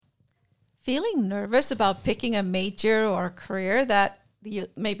Feeling nervous about picking a major or a career that you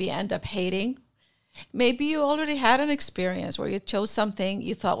maybe end up hating? Maybe you already had an experience where you chose something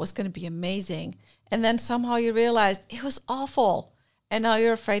you thought was going to be amazing, and then somehow you realized it was awful, and now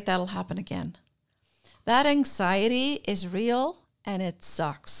you're afraid that'll happen again. That anxiety is real, and it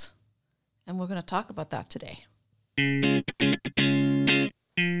sucks. And we're going to talk about that today.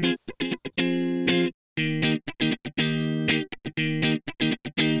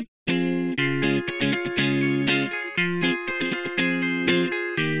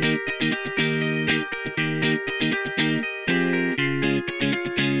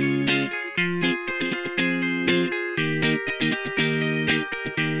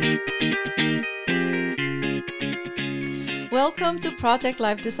 Welcome to Project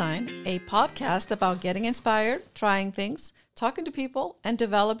Life Design, a podcast about getting inspired, trying things, talking to people, and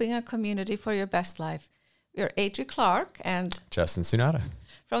developing a community for your best life. We're Adry Clark and Justin Sunada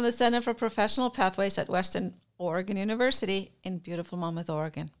from the Center for Professional Pathways at Western Oregon University in beautiful Monmouth,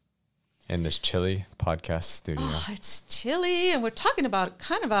 Oregon. In this chilly podcast studio. Oh, it's chilly, and we're talking about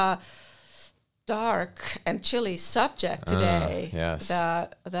kind of a dark and chilly subject today. Yes.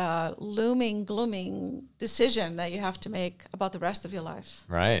 The looming, glooming decision that you have to make about the rest of your life.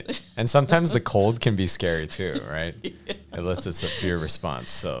 Right. And sometimes the cold can be scary too, right? Yeah. It elicits a fear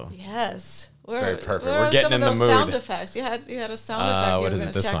response. So yes. It's very perfect. We're getting in the mood. Sound effects. You had a sound effect what you is were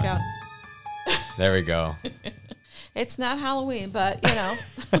it, going to check one? out. There we go. It's not Halloween, but you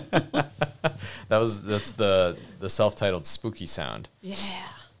know. That's the self-titled spooky sound. Yeah.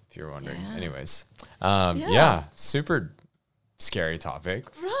 If you're wondering. Yeah. Anyways. Yeah, super scary topic.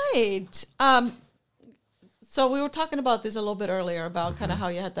 Right. So we were talking about this a little bit earlier about kind of how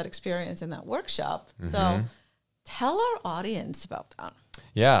you had that experience in that workshop. So tell our audience about that.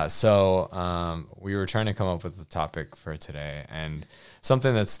 Yeah. So we were trying to come up with a topic for today, and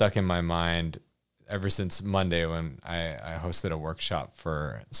something that's stuck in my mind ever since Monday when I hosted a workshop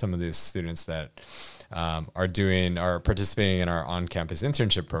for some of these students that are participating in our on-campus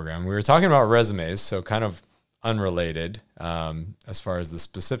internship program. We were talking about resumes, so kind of unrelated as far as the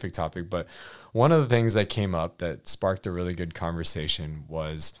specific topic. But one of the things that came up that sparked a really good conversation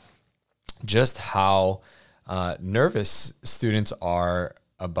was just how nervous students are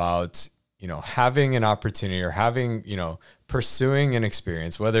about, having an opportunity or having, pursuing an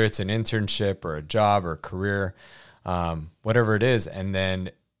experience, whether it's an internship or a job or a career, whatever it is, and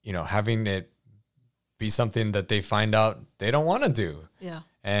then, having it be something that they find out they don't want to do. Yeah.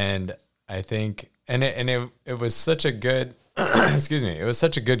 And I think, it was such a good, it was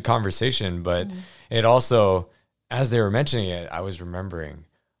such a good conversation, but it also, as they were mentioning it, I was remembering,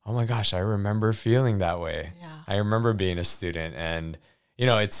 oh my gosh, I remember feeling that way. Yeah. I remember being a student, and,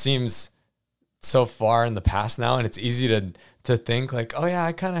 it seems so far in the past now, and it's easy to think like, oh yeah,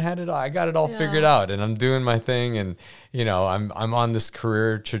 I kind of had it all. I got it all figured out, and I'm doing my thing, and I'm on this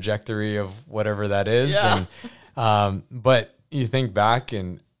career trajectory of whatever that is. Yeah. And but you think back,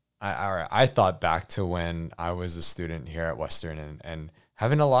 and I thought back to when I was a student here at Western and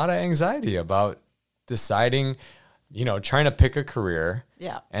having a lot of anxiety about deciding, trying to pick a career.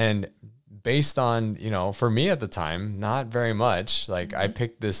 Yeah. And based on, for me at the time, not very much. Like I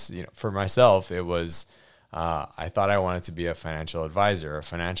picked this, for myself, it was, I thought I wanted to be a financial advisor, a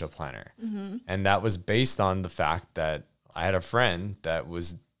financial planner. And that was based on the fact that I had a friend that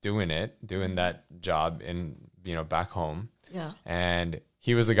was doing that job in, back home. Yeah. And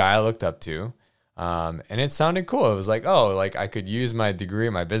he was a guy I looked up to. And it sounded cool. It was like, oh, like I could use my degree,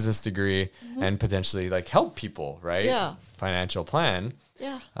 my business degree, and potentially like help people, right? Yeah. Financial plan.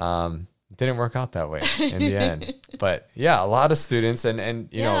 Yeah. It didn't work out that way in the end. But yeah, a lot of students and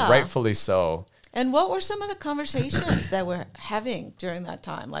rightfully so. And what were some of the conversations that we're having during that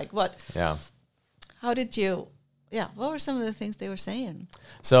time? Like what? Yeah. How did you? Yeah. What were some of the things they were saying?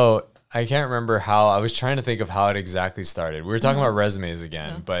 So I can't remember how. I was trying to think of how it exactly started. We were talking about resumes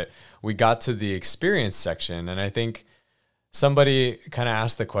again, but we got to the experience section, and I think somebody kind of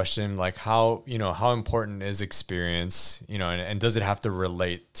asked the question like, how important is experience? And does it have to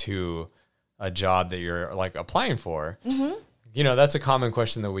relate to a job that you're like applying for? That's a common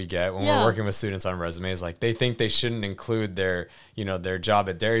question that we get when we're working with students on resumes. Like they think they shouldn't include their job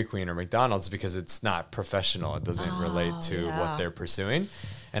at Dairy Queen or McDonald's because it's not professional. It doesn't relate to what they're pursuing.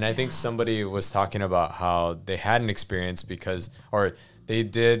 And I think somebody was talking about how they had an experience or they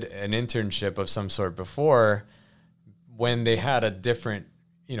did an internship of some sort before when they had a different,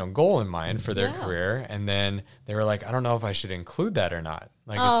 goal in mind for their career. And then they were like, I don't know if I should include that or not.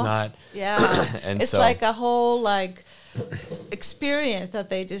 Like it's not. Yeah. And it's like a whole experience that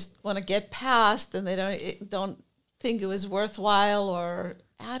they just want to get past, and they don't think it was worthwhile or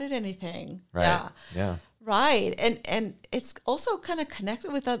added anything. Right. Yeah. Yeah. Right. And it's also kind of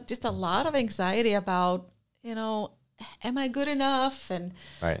connected with just a lot of anxiety about, am I good enough? And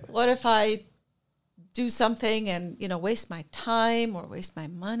Right. what if I do something and, waste my time or waste my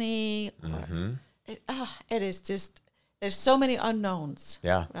money? Or it is just, there's so many unknowns.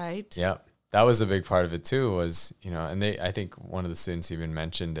 Yeah. Right. Yeah. That was a big part of it too, was, and I think one of the students even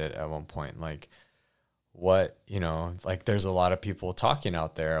mentioned it at one point, like like there's a lot of people talking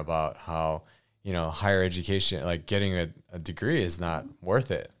out there about how, higher education, like getting a degree is not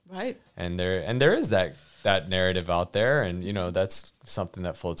worth it. Right. And there is that narrative out there. And, that's something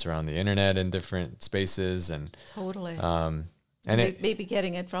that floats around the internet in different spaces. And totally. And maybe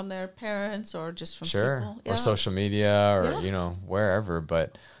getting it from their parents or just from people. Or social media or, wherever.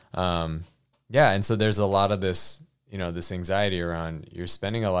 But, and so there's a lot of this, this anxiety around you're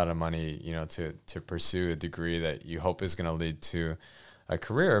spending a lot of money, to pursue a degree that you hope is going to lead to a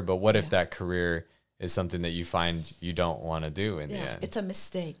career. But what if that career is something that you find you don't want to do in the end? It's a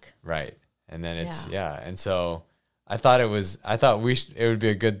mistake. Right. And then it's, And so I thought it would be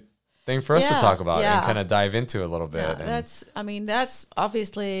a good thing for us to talk about and kind of dive into a little bit. Yeah, that's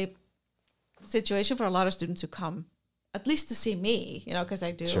obviously a situation for a lot of students who come at least to see me, because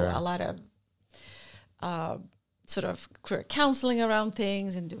I do a lot of sort of career counseling around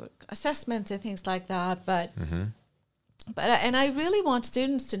things and do assessments and things like that. But and I really want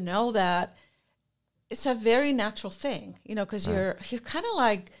students to know that it's a very natural thing, because you're kind of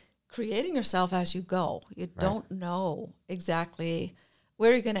like creating yourself as you go. You don't know exactly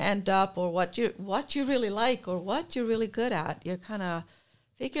where you're going to end up or what you really like or what you're really good at. You're kind of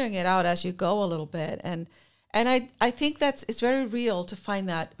figuring it out as you go a little bit. And I think it's very real to find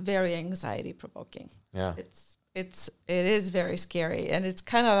that very anxiety provoking. Yeah. It is very scary, and it's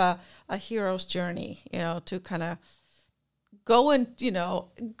kind of a hero's journey, to kind of go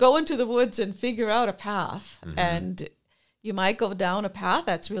into the woods and figure out a path. And you might go down a path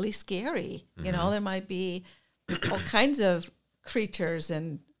that's really scary. There might be all kinds of creatures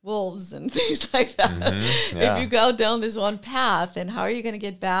and wolves and things like that. If you go down this one path, and how are you going to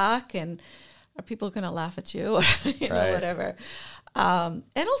get back? And are people going to laugh at you or whatever? And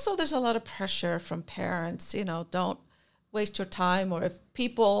also there's a lot of pressure from parents, don't waste your time. Or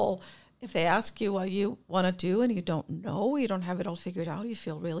if they ask you what you want to do and you don't know, you don't have it all figured out, you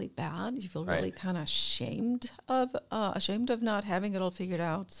feel really bad. You feel really kind of ashamed of not having it all figured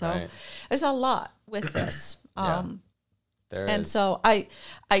out. So there's a lot with this. So I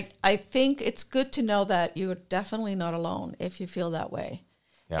think it's good to know that you're definitely not alone if you feel that way.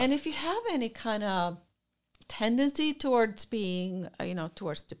 Yeah. And if you have any kind of tendency towards being,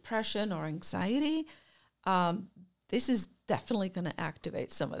 towards depression or anxiety, this is definitely going to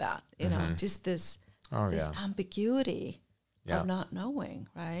activate some of that, just this ambiguity of not knowing,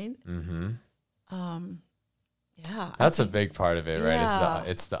 right? That's a big part of it, right?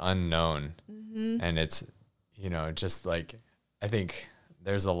 It's the unknown. And it's, just like, I think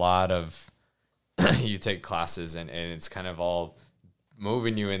there's a lot of, you take classes and it's kind of all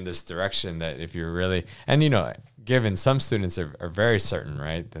moving you in this direction that if you're really, and given some students are very certain,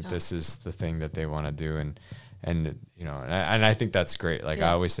 right, that this is the thing that they want to do, and I think that's great. Like I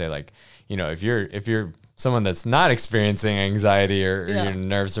always say, like, if you're someone that's not experiencing anxiety or your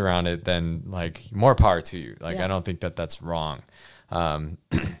nerves around it, then like more power to you. Like I don't think that that's wrong,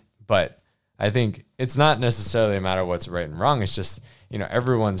 but I think it's not necessarily a matter of what's right and wrong. It's just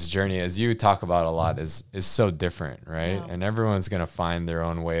everyone's journey, as you talk about a lot, is so different, right? And everyone's going to find their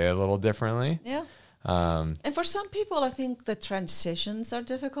own way a little differently. Yeah. And for some people, I think the transitions are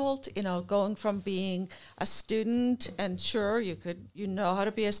difficult, going from being a student, and sure, you know how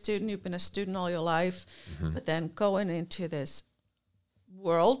to be a student, you've been a student all your life, but then going into this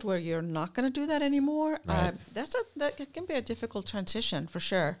world where you're not going to do that anymore, that can be a difficult transition for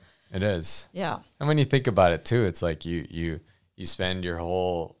sure. It is. Yeah. And when you think about it too, it's like you spend your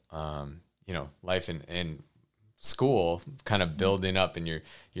whole, life in school kind of building up, and you're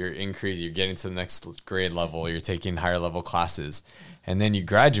getting to the next grade level, you're taking higher level classes, and then you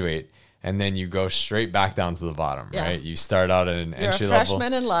graduate, and then you go straight back down to the bottom, right? You start out at an entry level. You're a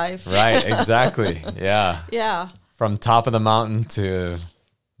freshman in life. Right, exactly. Yeah. Yeah. From top of the mountain to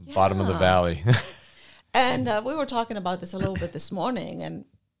bottom of the valley. And we were talking about this a little bit this morning, and,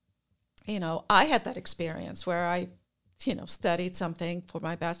 I had that experience where I studied something for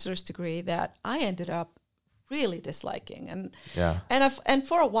my bachelor's degree that I ended up really disliking. And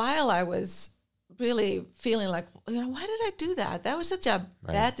for a while I was really feeling like, why did I do that? That was such a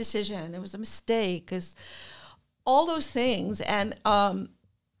bad decision. It was a mistake, because all those things. And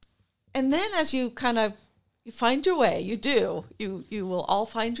then as you kind of you find your way. You do. You will all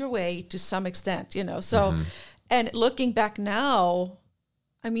find your way to some extent, So, and looking back now,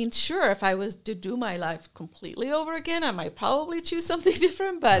 I mean, sure, if I was to do my life completely over again, I might probably choose something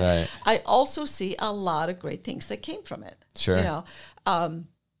different. But I also see a lot of great things that came from it. Sure. I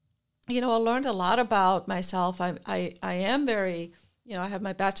learned a lot about myself. I am very, I have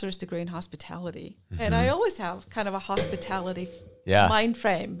my bachelor's degree in hospitality, and I always have kind of a hospitality mind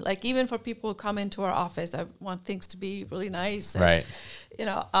frame. Like even for people who come into our office, I want things to be really nice. And,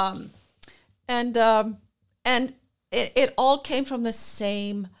 and it all came from the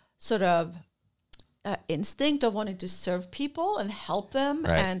same sort of instinct of wanting to serve people and help them,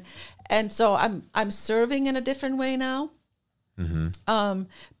 and so I'm serving in a different way now.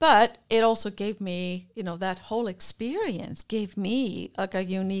 But it also gave me, that whole experience gave me like a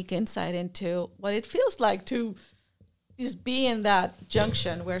unique insight into what it feels like to just be in that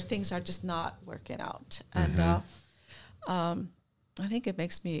junction where things are just not working out. And I think it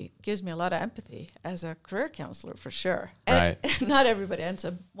gives me a lot of empathy as a career counselor for sure. And not everybody ends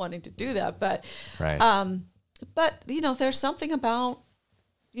up wanting to do that, but there's something about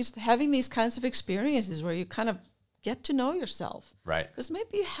just having these kinds of experiences where you kind of get to know yourself. Right. Because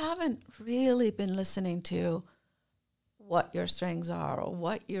maybe you haven't really been listening to what your strengths are or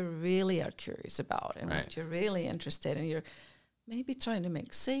what you really are curious about and what you're really interested in. You're maybe trying to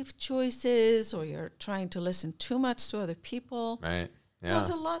make safe choices, or you're trying to listen too much to other people. Right. Yeah. There's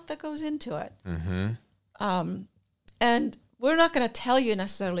a lot that goes into it. And we're not going to tell you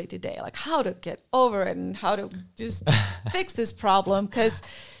necessarily today, like how to get over it and how to just fix this problem, because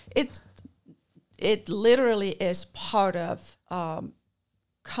it literally is part of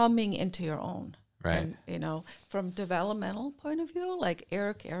coming into your own. Right. And, from developmental point of view, like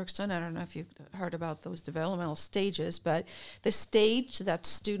Erik Erikson, I don't know if you've heard about those developmental stages, but the stage that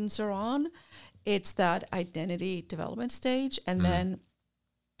students are on, it's that identity development stage. And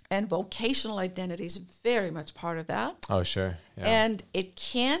and vocational identity is very much part of that. Oh, sure. Yeah. And it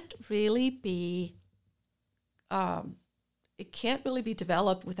can't really be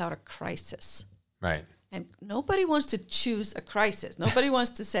developed without a crisis. Right. And nobody wants to choose a crisis. Nobody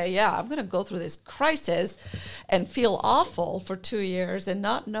wants to say, I'm going to go through this crisis and feel awful for 2 years and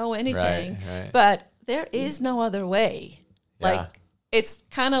not know anything. Right. But there is no other way. Yeah. Like, it's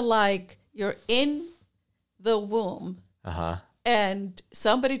kind of like you're in the womb and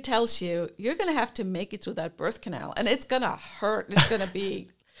somebody tells you, you're going to have to make it through that birth canal. And it's going to hurt. It's going to be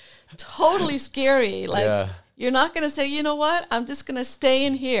totally scary. Like, you're not going to say, you know what? I'm just going to stay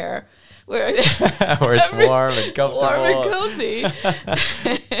in here. Where it's warm and comfortable. Warm and cozy.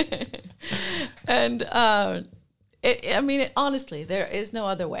 And honestly, there is no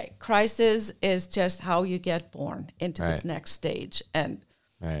other way. Crisis is just how you get born into this next stage. And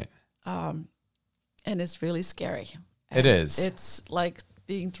and it's really scary. And it is. It's like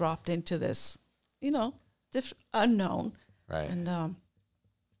being dropped into this, unknown. Right. And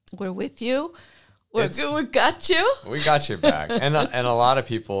we're with you. We got you. We got your back. And a lot of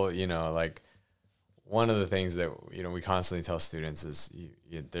people, like one of the things that, we constantly tell students is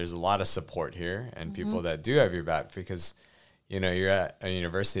there's a lot of support here and people that do have your back, because, you're at a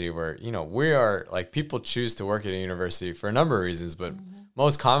university where, we are like, people choose to work at a university for a number of reasons, but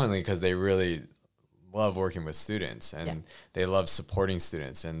most commonly because they really love working with students and they love supporting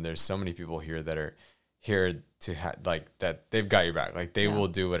students. And there's so many people here that are here to that they've got your back. Like they will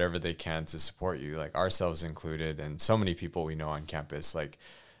do whatever they can to support you, like ourselves included. And so many people we know on campus, like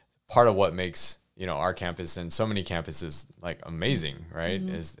part of what makes, our campus and so many campuses like amazing, right.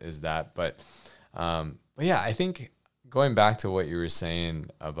 Is that, but yeah, I think going back to what you were saying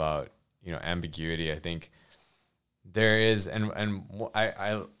about, ambiguity, I think there is, and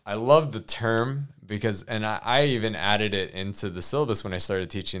I love the term because, and I even added it into the syllabus when I started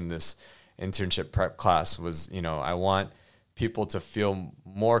teaching this internship prep class, was, I want people to feel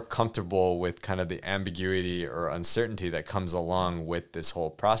more comfortable with kind of the ambiguity or uncertainty that comes along with this whole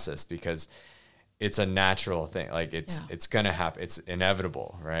process, because it's a natural thing. Like it's going to happen. It's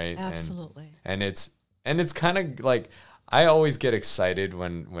inevitable. Right. Absolutely. And it's kind of like, I always get excited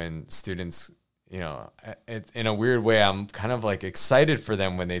when students, in a weird way, I'm kind of like excited for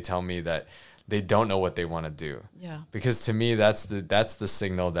them when they tell me that they don't know what they want to do. Yeah. Because to me, that's the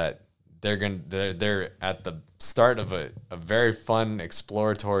signal that they're at the start of a very fun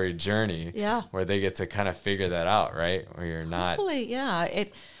exploratory journey. Yeah. Where they get to kind of figure that out, right? Where you're not. Hopefully, yeah.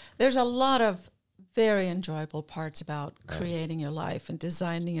 There's a lot of very enjoyable parts about creating your life and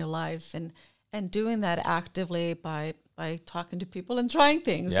designing your life and doing that actively by talking to people and trying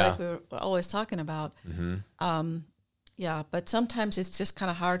things like we're always talking about. But sometimes it's just kind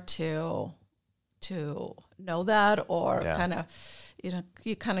of hard to to know that, or Yeah. kind of,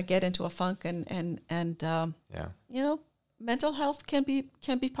 you kind of get into a funk, and mental health can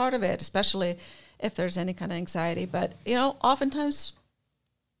be part of it, especially if there's any kind of anxiety. But oftentimes,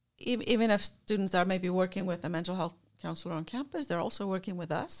 even if students are maybe working with a mental health counselor on campus, they're also working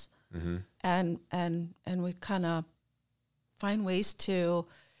with us, and we kind of find ways to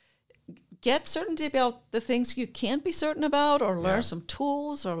get certainty about the things you can't be certain about, or learn some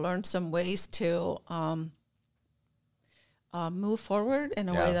tools, or learn some ways to move forward in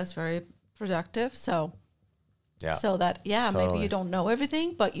a way that's very productive. So that Totally. maybe you don't know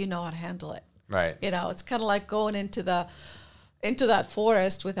everything, but you know how to handle it. Right. It's kind of like going into that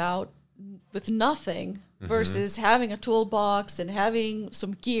forest with nothing, versus having a toolbox and having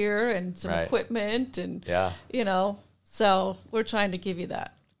some gear and some equipment, and so we're trying to give you the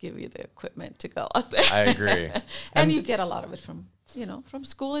equipment to go out there. I agree. and you get a lot of it from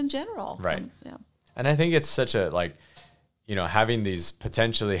school in general. Right. And I think it's such a, having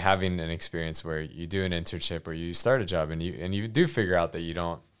an experience where you do an internship or you start a job and you do figure out that you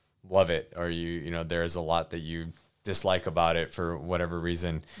don't love it, or there's a lot that you dislike about it for whatever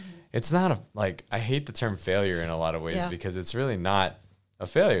reason. It's not I hate the term failure in a lot of ways, because it's really not a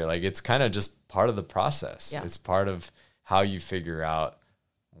failure. It's kind of just part of the process. It's part of how you figure out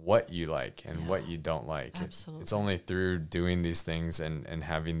what you like and what you don't like. Absolutely. It's only through doing these things and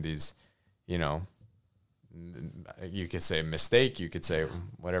having these, you could say mistake, you could say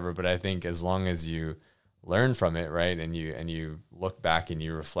whatever, but I think as long as you learn from it, right, and you look back and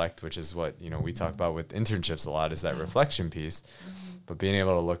you reflect, which is what we talk about with internships a lot, is that reflection piece. But being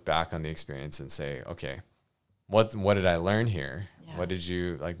able to look back on the experience and say, okay, what did I learn here? What did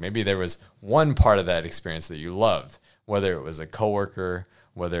you maybe there was one part of that experience that you loved, whether it was a coworker,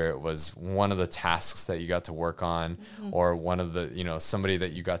 whether it was one of the tasks that you got to work on, or one of the somebody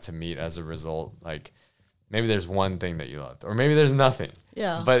that you got to meet as a result. Maybe there's one thing that you loved, or maybe there's nothing.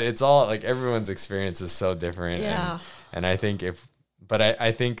 Yeah. But it's all everyone's experience is so different. Yeah. And I think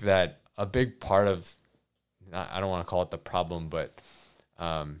I think that a big part of, I don't want to call it the problem, but,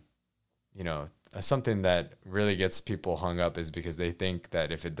 something that really gets people hung up is because they think that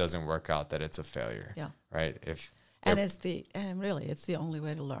if it doesn't work out, that it's a failure. Yeah. Right. It's the only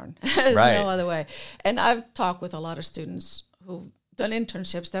way to learn. There's no other way. And I've talked with a lot of students who've done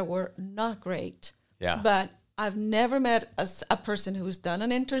internships that were not great. Yeah. But I've never met a person who's done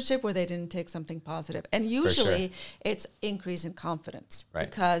an internship where they didn't take something positive. And usually it's increase in confidence,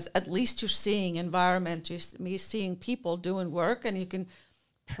 because at least you're seeing environment, you're seeing people doing work, and you can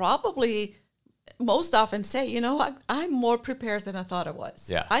probably most often say, I'm more prepared than I thought I was.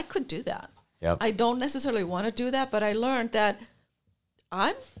 Yeah. I could do that. Yep. I don't necessarily want to do that, but I learned that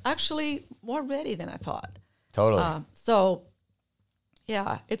I'm actually more ready than I thought. Totally.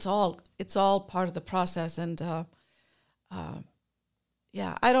 Yeah, it's all part of the process, and I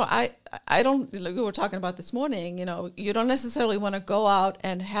don't. Like we were talking about this morning, you don't necessarily want to go out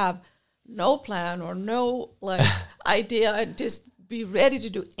and have no plan or no idea, and just be ready to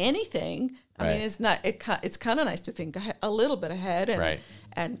do anything. I mean, it's not. It's kind of nice to think a little bit ahead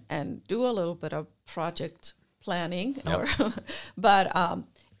and do a little bit of project planning, but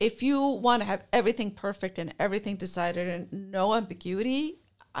if you want to have everything perfect and everything decided and no ambiguity,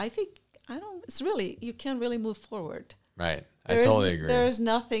 I think you can't really move forward. Right. I totally agree. There is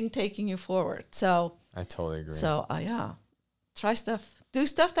nothing taking you forward. So I totally agree. So try stuff, do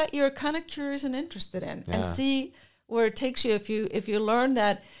stuff that you're kind of curious and interested in, and see where it takes you. If you learn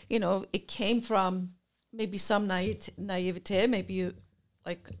that, it came from maybe some naivete, maybe you,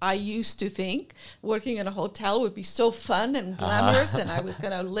 I used to think working in a hotel would be so fun and glamorous, and I was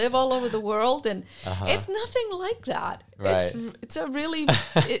going to live all over the world, and it's nothing like that. Right. It's a really,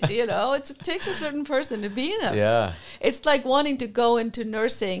 it takes a certain person to be in it. Yeah. It's like wanting to go into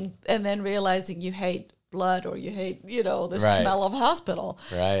nursing and then realizing you hate blood, or you hate, the smell of hospital.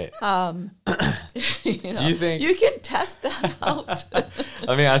 Right. Do you think you can test that out?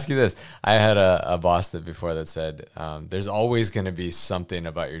 Let me ask you this. I had a boss before that said, there's always going to be something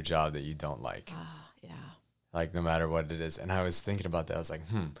about your job that you don't like. Yeah. No matter what it is. And I was thinking about that. I was like,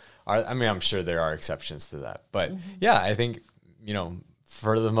 I'm sure there are exceptions to that, but I think,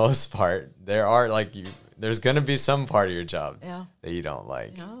 for the most part, there are there's going to be some part of your job that you don't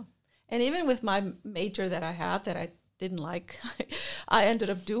like. Yeah. And even with my major that I had that I didn't like, I ended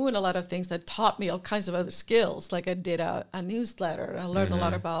up doing a lot of things that taught me all kinds of other skills. Like I did a newsletter, and I learned a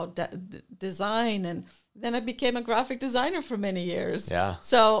lot about design, and then I became a graphic designer for many years. Yeah.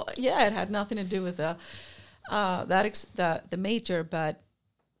 So it had nothing to do with the major, but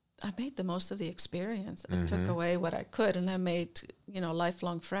I made the most of the experience. I took away what I could, and I made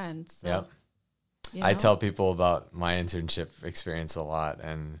lifelong friends. So. Yep. I tell people about my internship experience a lot,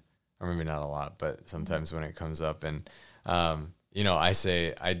 or maybe not a lot, but sometimes when it comes up, and I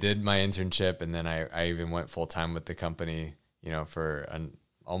say I did my internship, and then I even went full time with the company, for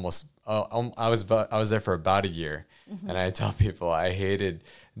I was there for about a year, and I tell people I hated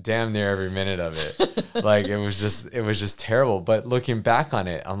damn near every minute of it. Like it was just terrible. But looking back on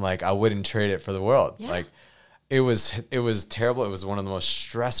it, I'm like, I wouldn't trade it for the world. Yeah. Like it was terrible. It was one of the most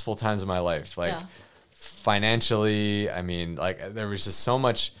stressful times of my life. Like financially, I mean, like there was just so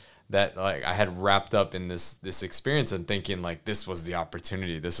much that like I had wrapped up in this experience and thinking like this was the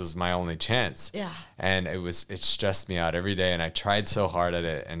opportunity. This was my only chance. Yeah. And it stressed me out every day, and I tried so hard at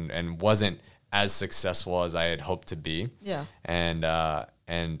it and wasn't as successful as I had hoped to be. Yeah.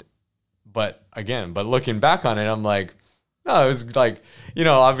 But looking back on it, I'm like, no, it was like,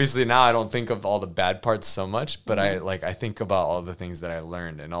 obviously now I don't think of all the bad parts so much, but I think about all the things that I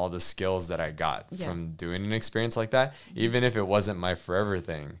learned and all the skills that I got from doing an experience like that, even if it wasn't my forever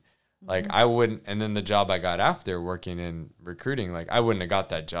thing. Like I wouldn't, and then the job I got after working in recruiting, like I wouldn't have got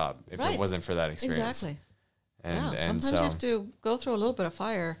that job if it wasn't for that experience. Exactly. And sometimes you have to go through a little bit of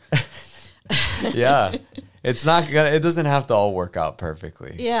fire. Yeah. It doesn't have to all work out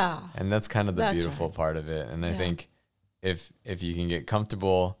perfectly. Yeah. And that's kind of the beautiful part of it. And I think if you can get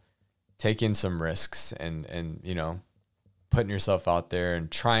comfortable taking some risks and putting yourself out there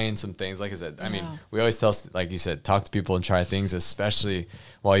and trying some things, like I said, I mean, we always tell, like you said, talk to people and try things, especially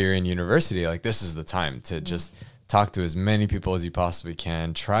while you're in university. Like this is the time to just talk to as many people as you possibly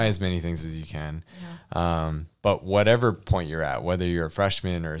can, try as many things as you can. Yeah. But whatever point you're at, whether you're a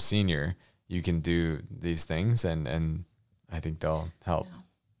freshman or a senior, you can do these things, and I think they'll help.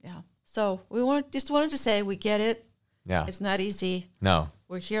 Yeah. So we wanted to say we get it. Yeah. It's not easy. No.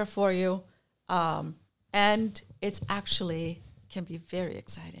 We're here for you. And it's actually can be very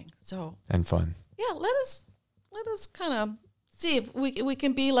exciting. So and fun. Yeah, let us kind of see if we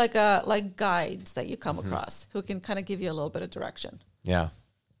can be like guides that you come across who can kind of give you a little bit of direction. Yeah.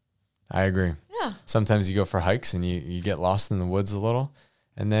 I agree. Yeah. Sometimes you go for hikes and you get lost in the woods a little,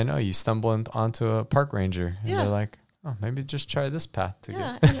 and then you stumble onto a park ranger, and they're like, oh, maybe just try this path to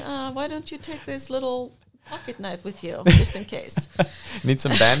get. And why don't you take this little pocket knife with you just in case? Need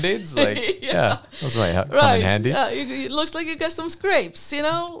some Band-Aids? Like, those might come in handy. It looks like you got some scrapes, I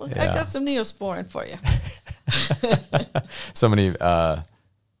got some Neosporin for you. So many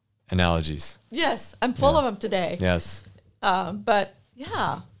analogies. Yes, I'm full of them today. Yes. But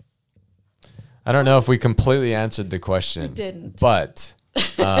yeah. I don't know if we completely answered the question. We didn't. But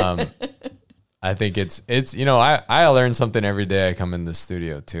I think it's I learn something every day I come in the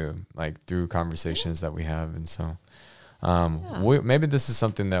studio too, like through conversations that we have. And so maybe this is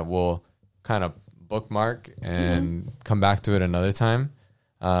something that we'll kind of bookmark and come back to it another time.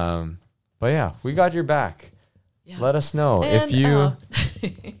 But yeah, we got your back. Yeah. Let us know if you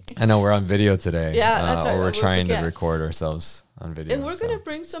I know we're on video today. Yeah, that's right. Or we're trying to record ourselves on video. And we're going to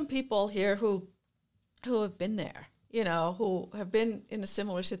bring some people here who have been there, who have been in a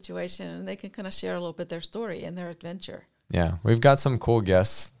similar situation, and they can kind of share a little bit their story and their adventure. Yeah, we've got some cool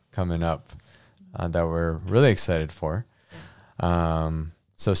guests coming up that we're really excited for.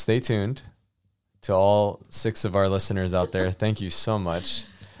 So stay tuned. To all 6 of our listeners out there, thank you so much.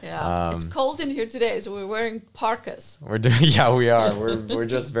 Yeah, it's cold in here today, so we're wearing parkas. We are. We're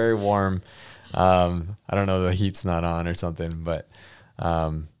just very warm. I don't know, the heat's not on or something, but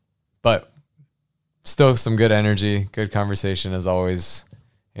still some good energy, good conversation as always.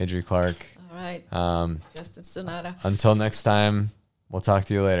 Adry Clark. All right. Justin Sonata. Until next time, we'll talk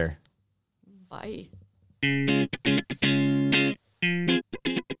to you later. Bye.